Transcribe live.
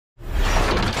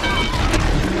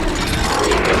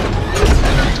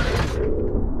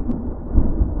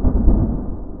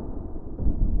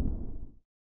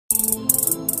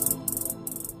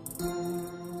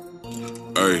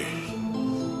Hey,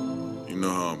 you know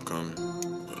how I'm coming,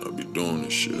 but I be doing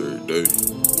this shit every day.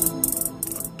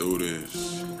 I do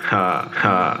this. Ha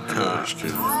ha ha.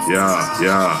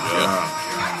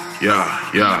 Yeah.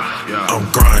 I'm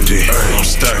grinding, I'm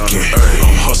stacking,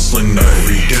 I'm hustling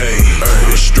every day.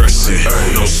 It's stressing,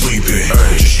 no sleeping,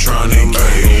 just trying to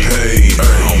get paid.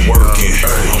 I'm working,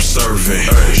 I'm serving,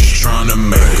 just trying to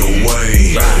make a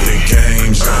way. The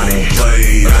games I don't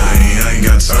play, I ain't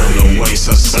got time to waste.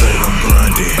 I said I'm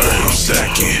grinding, I'm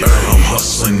stacking, I'm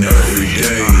hustling every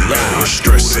day. It's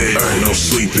stressing, no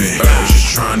sleeping, just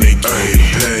trying to get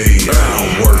paid.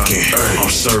 I'm working, I'm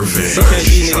serving,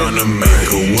 just trying to make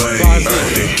a way.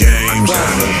 The games I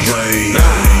don't play,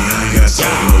 I ain't got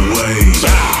time to waste.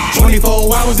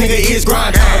 24 hours, nigga, is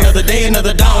grind time. Another day,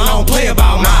 another dawn, I don't play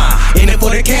about mine. In it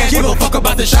for the cash, give a fuck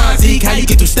about the FlyZeke. How you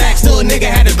get through stacks, still a nigga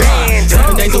had to grind.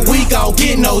 7 days a week, I don't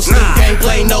get no sleep. Can't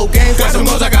play no games, got some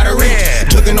goals I gotta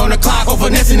reach. Looking on the clock, or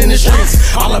finessing in the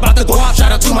streets. All about the guap,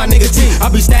 shout out to my nigga T. I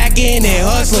be stacking and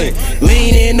hustling,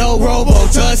 leaning, no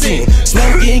robo-tussing.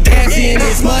 Smoking, gassing,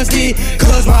 it's musty,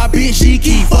 cause my bitch, she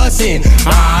keep fussing.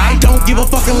 I don't give a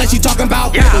fuck unless you talking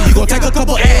about paper. You gon' take a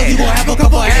couple L's, you gon' have a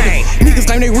couple haters. Niggas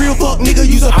claim they real, fuck nigga,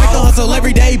 use a fake to hustle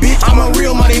every day, bitch. I'm a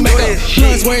real money maker.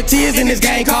 Blood, sweat, tears in this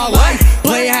game called life.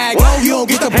 Play how it go, you don't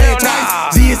get to play it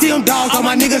twice. ZSM dogs, all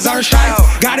my niggas earn stripes.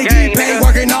 Gotta get paid,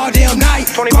 working all damn night.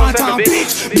 Grind time,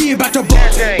 bitch, be about your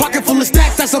bucks. Pocket full of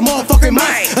stacks, that's a motherfucking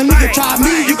mic. A nigga try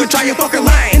me, you can try your fucking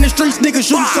life. In the streets, niggas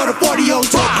shoot, so the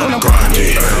 40-0 talk. I'm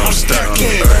grinding, I'm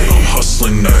stacking, I'm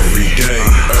hustling every day.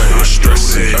 I'm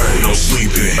stressing, no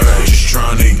sleeping, just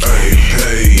trying to get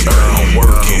paid. I'm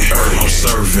working, I'm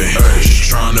serving, just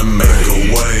trying to make a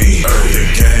way. The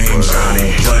games I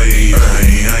don't play,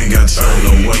 I ain't got time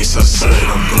to waste. I said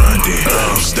I'm grinding,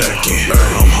 I'm stacking,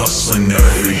 I'm hustling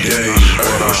every day.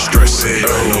 I'm stressing,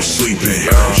 no sleeping,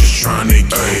 just trying to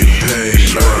get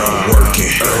paid. I'm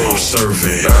working, I'm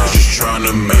serving, just trying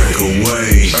to make a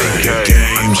way. The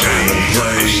games I don't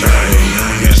play, I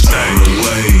ain't got time to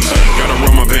waste. Gotta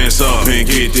roll my pants up and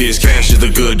get this cash. Is the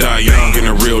good die young and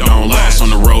the real don't last. On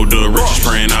the road to riches,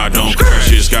 praying I don't crash.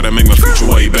 Just gotta make my future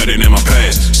way better than my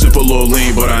past. Sip a little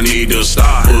lean, but I need to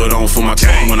stop. Put on for my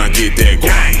team when I get that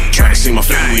guap. Try to see my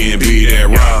family and be that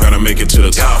rock. Gotta make it to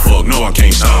the top. Fuck no, I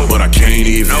can't stop, but I can't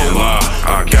even lie.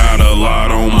 I got a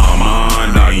lot on my mind.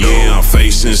 Yeah, I'm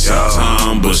facing some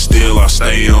time, but still I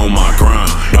stay on my grind.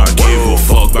 I give a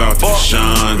fuck about the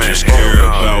shine, just care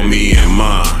about me and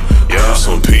mine.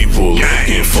 Some people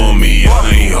looking for me, it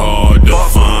ain't hard to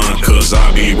find. Cause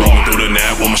I be rolling through the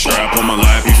nap with my strap on my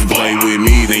lap. If you play with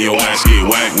me, then your ass get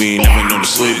whacked. We ain't never know the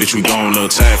slip, bitch, we gon'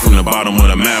 attack from the bottom of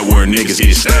the map where niggas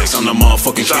get stacks. I'm the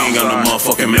motherfucking king, I'm the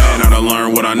motherfucking man. I done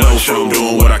learned what I know from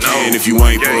doing what I can. If you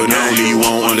ain't putting on, then you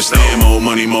won't understand. More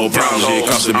money, more problems, it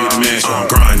costs a bit of man. So I'm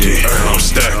grinding, I'm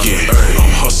stacking,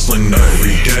 I'm hustling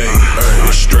every day.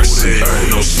 I'm stressing,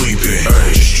 no sleeping,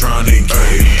 just trying to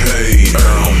get paid.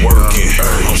 I'm working,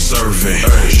 I'm serving,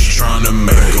 just trying to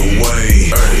make a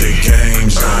way. The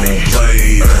games I don't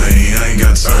play, I ain't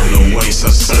got time to waste. I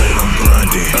said I'm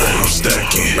grinding, I'm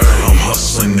stacking, I'm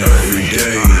hustling every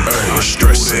day. I'm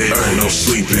stressing, no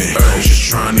sleeping, just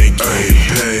trying to get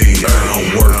paid.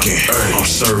 I'm working, I'm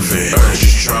serving,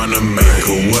 just trying to make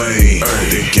a way.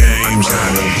 The games I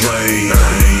don't play, I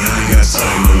ain't got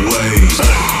time